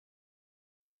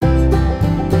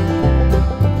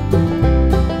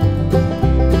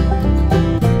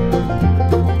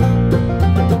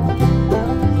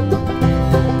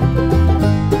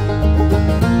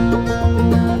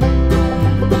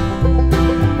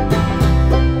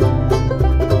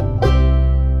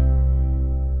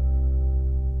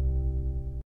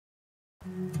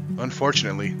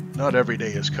Unfortunately, not every day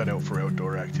is cut out for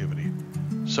outdoor activity.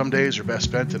 Some days are best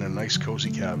spent in a nice cozy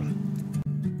cabin.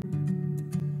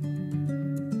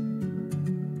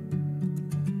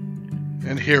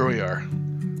 And here we are.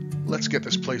 Let's get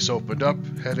this place opened up,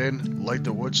 head in, light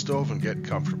the wood stove, and get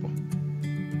comfortable.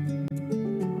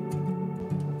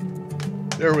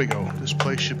 There we go. This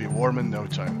place should be warm in no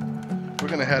time. We're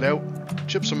gonna head out,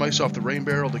 chip some ice off the rain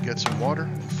barrel to get some water,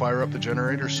 and fire up the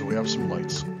generator so we have some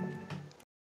lights.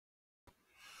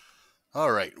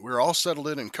 Alright, we're all settled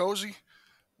in and cozy.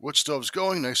 Wood stove's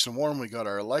going, nice and warm. We got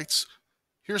our lights.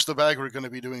 Here's the bag we're going to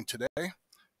be doing today.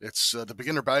 It's the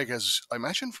beginner bag, as I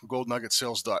mentioned, from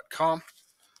Goldnuggetsales.com.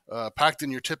 Packed in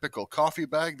your typical coffee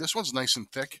bag. This one's nice and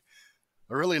thick.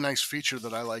 A really nice feature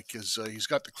that I like is he's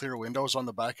got the clear windows on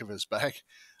the back of his bag.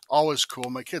 Always cool.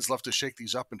 My kids love to shake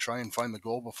these up and try and find the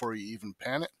gold before you even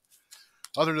pan it.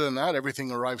 Other than that,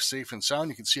 everything arrives safe and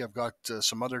sound. You can see I've got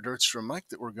some other dirts from Mike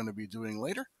that we're going to be doing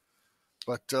later.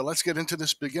 But let's get into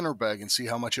this beginner bag and see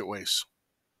how much it weighs.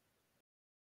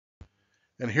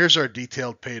 And here's our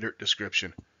detailed Paydirt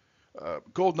description.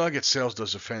 Gold Nugget Sales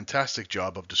does a fantastic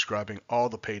job of describing all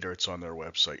the Paydirts on their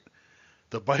website.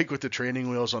 The bike with the training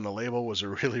wheels on the label was a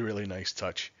really nice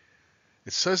touch.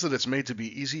 It says that it's made to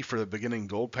be easy for the beginning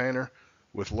gold panner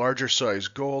with larger size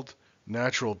gold,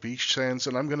 natural beach sands,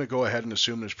 and I'm going to go ahead and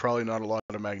assume there's probably not a lot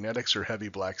of magnetics or heavy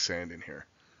black sand in here.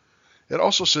 It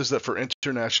also says that for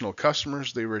international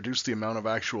customers, they reduce the amount of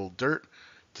actual dirt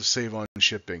to save on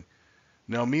shipping.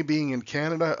 Now, me being in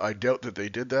Canada, I doubt that they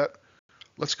did that.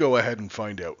 Let's go ahead and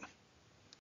find out.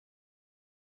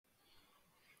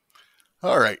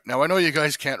 Alright, now I know you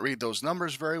guys can't read those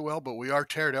numbers very well, but we are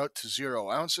tared out to 0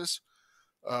 ounces.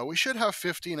 We should have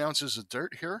 15 ounces of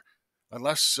dirt here,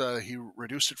 unless he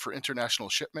reduced it for international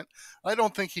shipment. I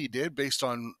don't think he did based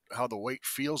on how the weight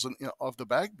feels of the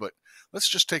bag, but let's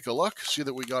just take a look, see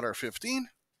that we got our 15.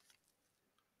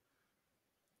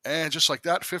 And just like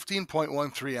that,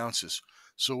 15.13 ounces.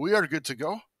 So we are good to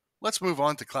go. Let's move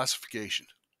on to classification.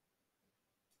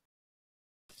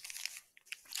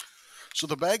 So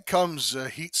the bag comes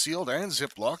heat sealed and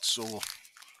ziplocked, so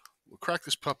we'll crack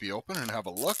this puppy open and have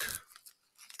a look.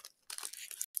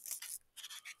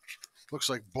 Looks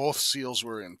like both seals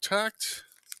were intact.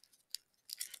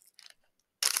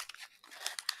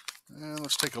 And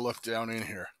let's take a look down in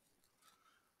here.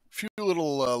 A few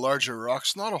little larger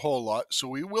rocks, not a whole lot, so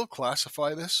we will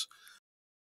classify this.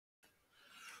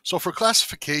 So for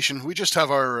classification, we just have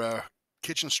our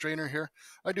kitchen strainer here.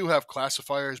 I do have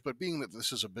classifiers, but being that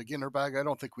this is a beginner bag, I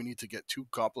don't think we need to get too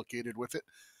complicated with it.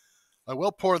 I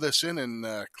will pour this in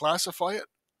and classify it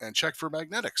and check for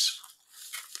magnetics.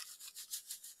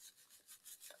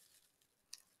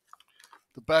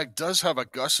 The bag does have a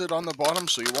gusset on the bottom,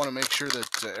 so you want to make sure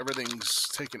that everything's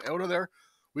taken out of there.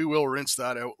 We will rinse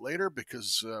that out later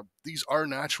because these are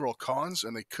natural cons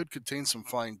and they could contain some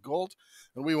fine gold,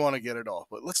 and we want to get it all.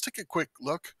 But let's take a quick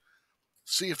look,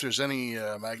 see if there's any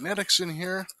magnetics in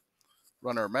here.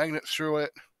 Run our magnet through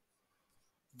it.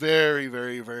 Very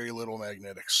little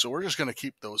magnetics. So we're just going to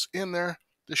keep those in there.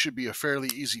 This should be a fairly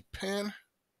easy pan.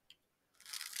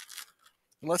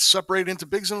 And let's separate into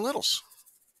bigs and littles.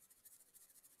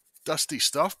 Dusty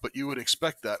stuff, but you would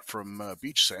expect that from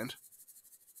beach sand.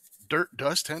 Dirt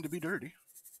does tend to be dirty.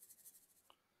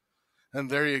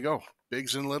 And there you go.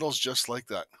 Bigs and littles just like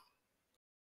that.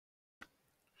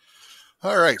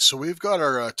 Alright, so we've got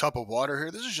our tub of water here.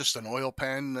 This is just an oil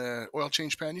pan, oil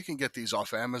change pan. You can get these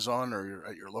off Amazon or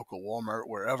at your local Walmart,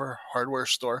 wherever, hardware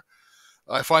store.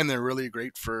 I find they're really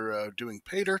great for doing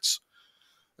pay dirts.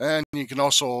 And you can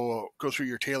also go through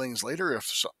your tailings later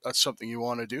if that's something you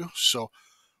want to do. So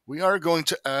we are going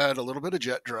to add a little bit of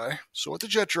jet dry. So what the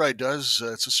jet dry does,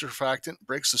 it's a surfactant,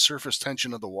 breaks the surface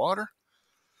tension of the water,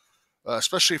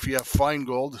 especially if you have fine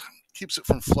gold, keeps it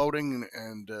from floating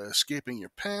and escaping your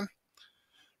pan.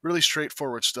 Really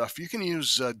straightforward stuff. You can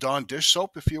use Dawn dish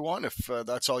soap if you want, if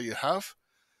that's all you have.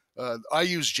 I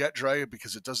use jet dry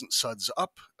because it doesn't suds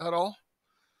up at all.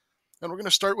 And we're going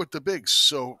to start with the bigs.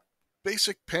 So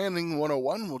basic panning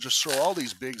 101, we'll just throw all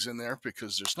these bigs in there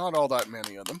because there's not all that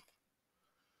many of them.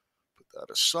 That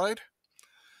aside.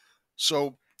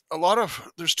 So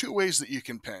there's 2 ways that you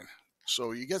can pan.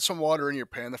 So you get some water in your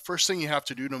pan. The first thing you have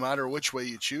to do, no matter which way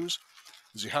you choose,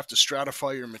 is you have to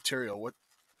stratify your material. What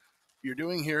you're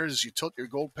doing here is you tilt your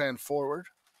gold pan forward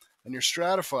and you're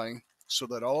stratifying so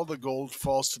that all the gold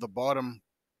falls to the bottom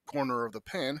corner of the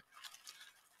pan.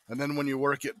 And then when you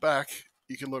work it back,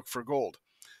 you can look for gold.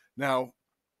 Now,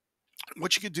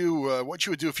 what you would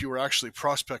do if you were actually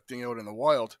prospecting out in the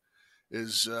wild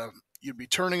is you'd be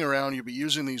turning around, you'd be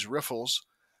using these riffles,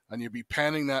 and you'd be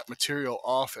panning that material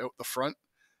off out the front.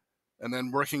 and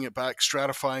then working it back,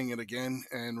 stratifying it again,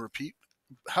 and repeat.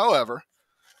 However,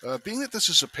 being that this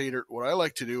is a pay dirt, what I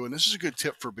like to do, and this is a good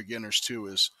tip for beginners too,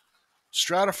 is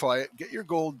stratify it, get your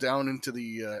gold down into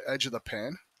the edge of the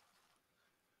pan,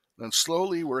 then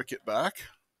slowly work it back.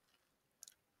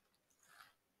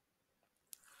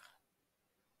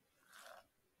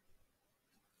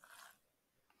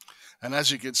 And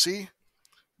as you can see,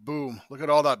 boom, look at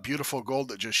all that beautiful gold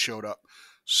that just showed up.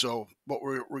 So what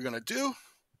we're going to do,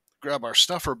 grab our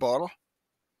stuffer bottle.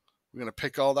 We're going to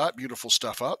pick all that beautiful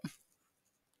stuff up.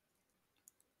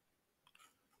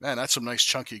 Man, that's some nice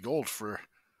chunky gold for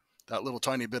that little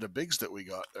tiny bit of bigs that we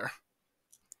got there.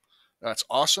 That's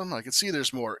awesome. I can see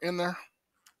there's more in there.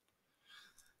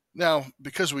 Now,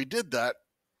 because we did that,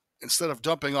 instead of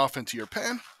dumping off into your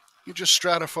pan, you just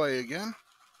stratify again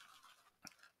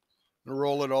and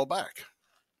roll it all back.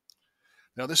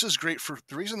 Now, this is great for,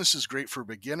 the reason this is great for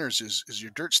beginners is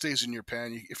your dirt stays in your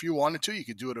pan. If you wanted to, you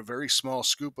could do it a very small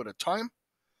scoop at a time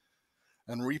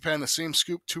and repan the same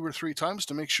scoop 2 or 3 times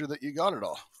to make sure that you got it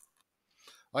all.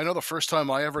 I know the first time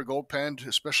I ever gold panned,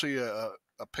 especially a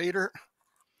pay dirt,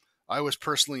 I was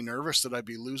personally nervous that I'd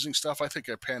be losing stuff. I think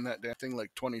I panned that damn thing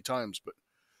like 20 times, but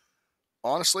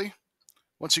honestly,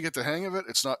 once you get the hang of it,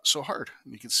 it's not so hard.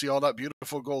 You can see all that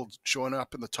beautiful gold showing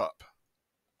up in the top.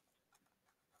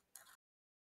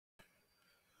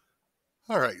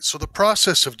 All right, so the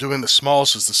process of doing the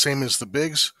smalls is the same as the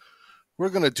bigs. We're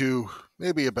going to do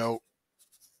maybe about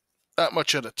that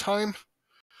much at a time.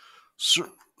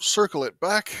 Circle it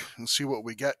back and see what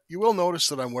we get. You will notice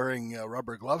that I'm wearing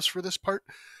rubber gloves for this part.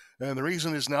 And the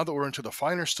reason is now that we're into the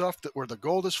finer stuff, that where the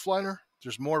gold is finer,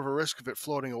 there's more of a risk of it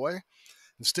floating away.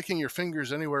 And sticking your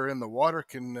fingers anywhere in the water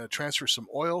can transfer some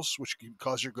oils, which can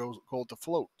cause your gold to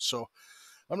float. So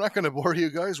I'm not going to bore you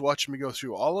guys watching me go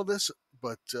through all of this,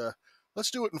 but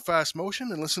let's do it in fast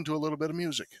motion and listen to a little bit of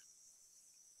music.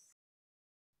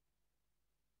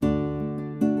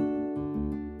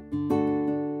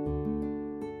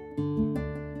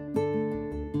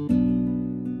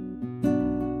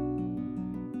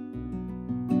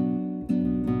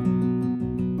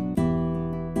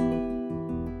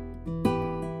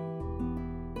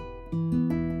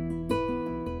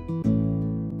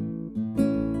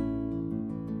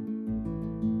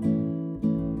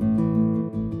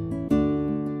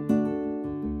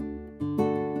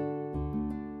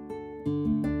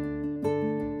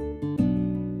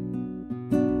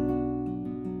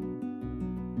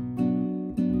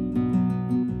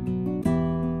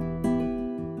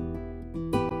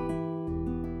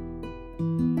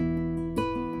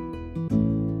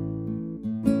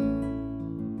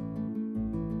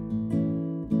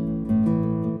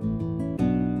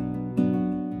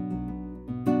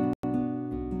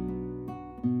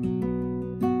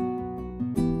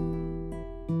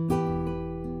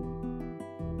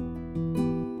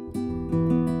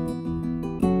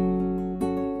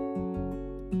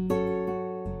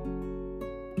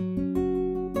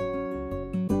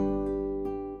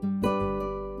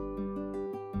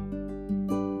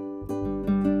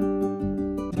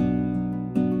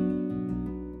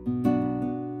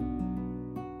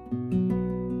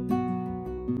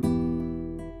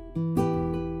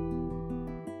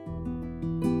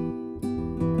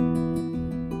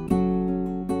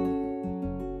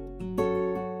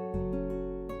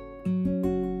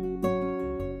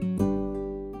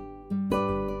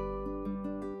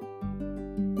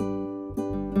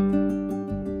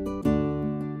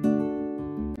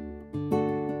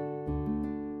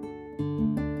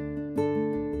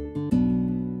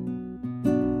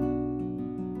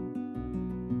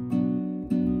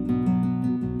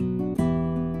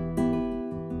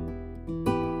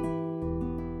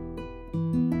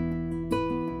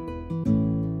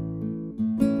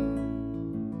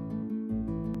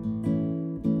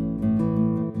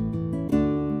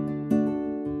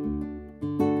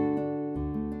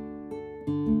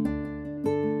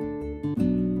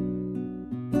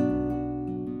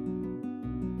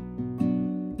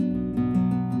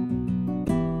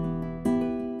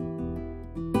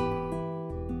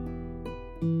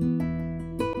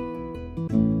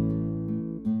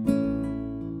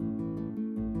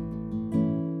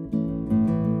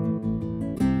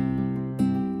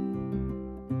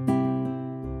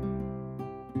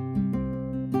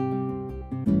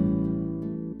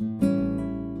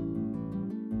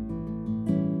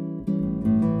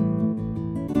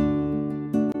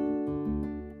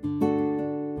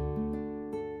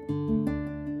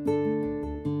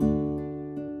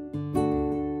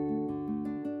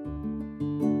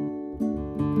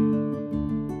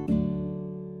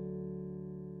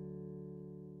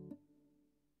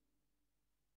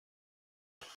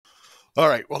 All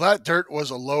right, well, that dirt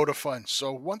was a load of fun.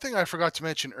 So one thing I forgot to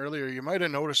mention earlier, you might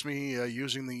have noticed me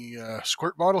using the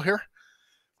squirt bottle here.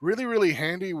 Really, really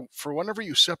handy for whenever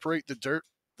you separate the dirt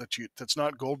that's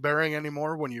not gold bearing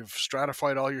anymore. When you've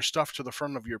stratified all your stuff to the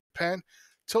front of your pan,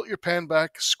 tilt your pan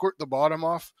back, squirt the bottom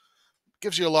off.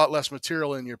 Gives you a lot less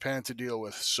material in your pan to deal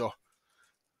with. So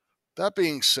that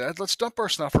being said, let's dump our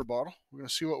snuffer bottle. We're going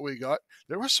to see what we got.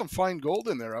 There was some fine gold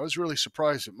in there. I was really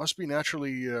surprised. It must be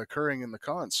naturally occurring in the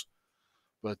cons.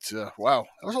 But wow,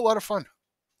 that was a lot of fun.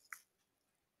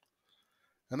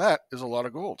 And that is a lot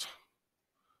of gold.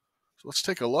 So let's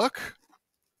take a look.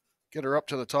 Get her up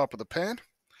to the top of the pan.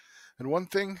 And one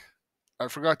thing I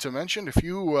forgot to mention, if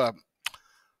you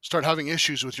start having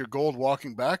issues with your gold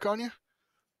walking back on you,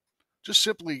 just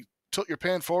simply tilt your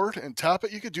pan forward and tap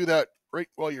it. You could do that right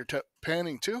while you're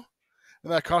panning too.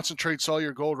 And that concentrates all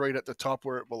your gold right at the top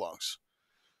where it belongs.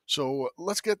 So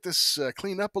let's get this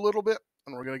cleaned up a little bit,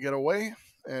 and we're going to get away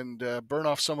and burn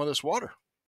off some of this water.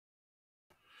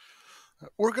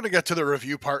 We're going to get to the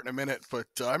review part in a minute, but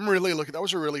I'm really looking. That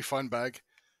was a really fun bag.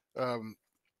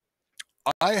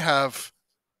 I have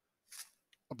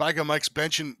a bag of Mike's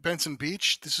Benson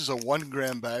Beach. This is a 1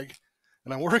 gram bag,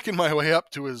 and I'm working my way up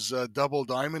to his double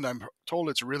diamond. I'm told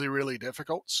it's really, really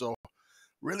difficult, so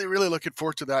really, really looking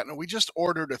forward to that. And we just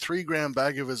ordered a 3 gram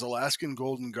bag of his Alaskan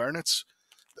Golden Garnets,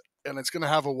 and it's going to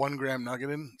have a 1 gram nugget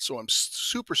in, so I'm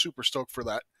super, super stoked for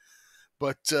that.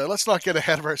 But let's not get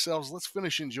ahead of ourselves. Let's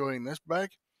finish enjoying this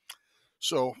bag.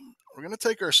 So we're going to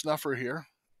take our snuffer here.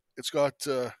 It's got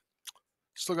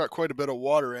still got quite a bit of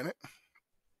water in it.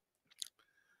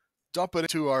 Dump it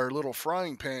into our little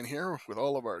frying pan here with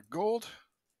all of our gold.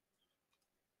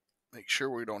 Make sure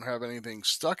we don't have anything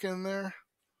stuck in there.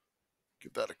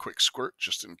 Give that a quick squirt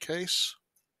just in case.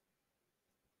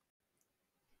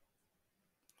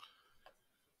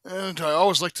 And I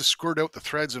always like to squirt out the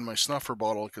threads in my snuffer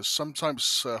bottle because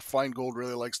sometimes fine gold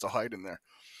really likes to hide in there.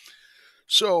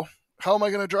 So how am I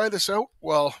going to dry this out?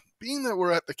 Well, being that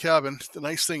we're at the cabin, the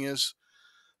nice thing is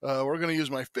we're going to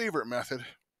use my favorite method.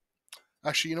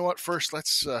 Actually, you know what? First,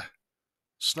 let's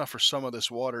snuffer some of this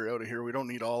water out of here. We don't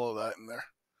need all of that in there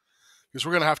because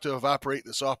we're going to have to evaporate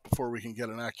this off before we can get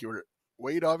an accurate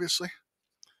weight, obviously.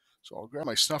 So I'll grab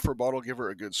my snuffer bottle, give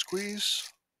her a good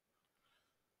squeeze.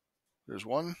 There's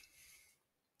 1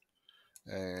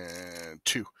 and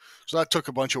 2. So that took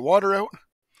a bunch of water out.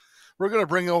 We're going to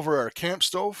bring over our camp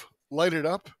stove, light it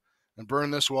up, and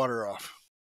burn this water off.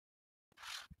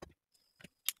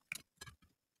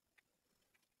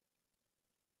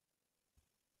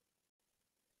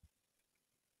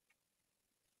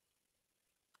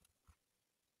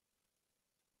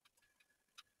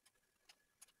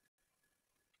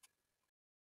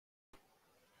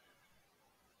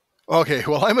 Okay,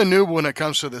 well, I'm a noob when it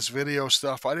comes to this video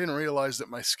stuff. I didn't realize that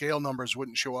my scale numbers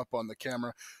wouldn't show up on the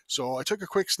camera. So I took a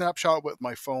quick snapshot with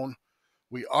my phone.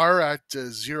 We are at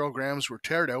 0 grams. We're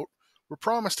tared out. We're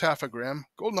promised half a gram.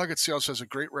 Goldnuggetsales has a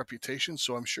great reputation,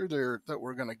 so I'm sure that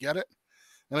we're going to get it.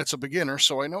 And it's a beginner,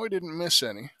 so I know I didn't miss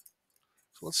any.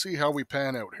 So let's see how we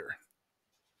pan out here.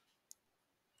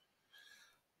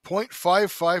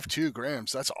 0.552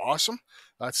 grams. That's awesome.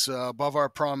 That's above our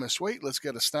promised weight. Let's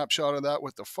get a snapshot of that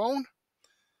with the phone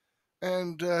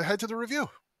and head to the review.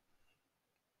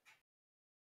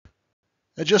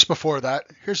 And just before that,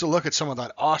 here's a look at some of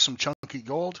that awesome chunky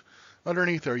gold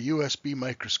underneath our USB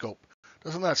microscope.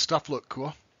 Doesn't that stuff look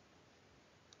cool?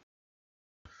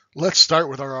 Let's start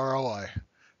with our ROI.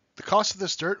 The cost of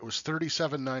this dirt was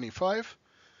 $37.95.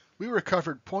 We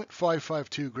recovered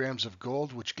 0.552 grams of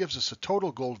gold, which gives us a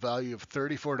total gold value of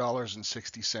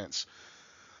 $34.60.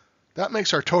 That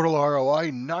makes our total ROI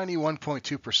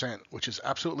 91.2%, which is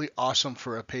absolutely awesome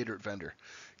for a Paydirt vendor.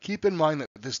 Keep in mind that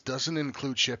this doesn't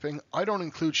include shipping. I don't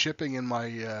include shipping in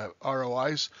my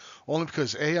ROIs, only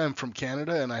because A, I'm from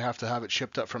Canada and I have to have it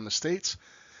shipped up from the States,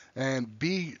 and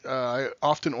B, I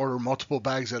often order multiple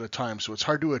bags at a time, so it's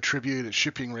hard to attribute a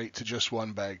shipping rate to just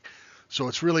one bag. So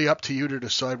it's really up to you to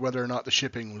decide whether or not the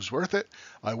shipping was worth it.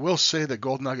 I will say that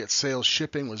Goldnuggetsales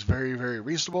shipping was very, very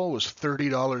reasonable. It was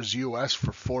 $30 US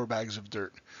for 4 bags of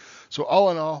dirt. So all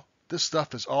in all, this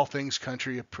stuff is all things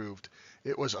country approved.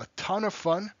 It was a ton of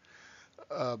fun.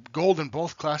 Gold in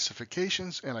both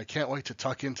classifications, and I can't wait to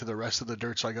tuck into the rest of the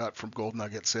dirts I got from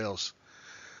Goldnuggetsales.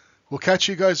 We'll catch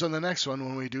you guys on the next one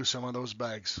when we do some of those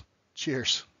bags.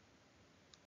 Cheers.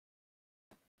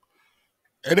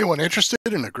 Anyone interested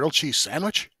in a grilled cheese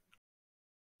sandwich?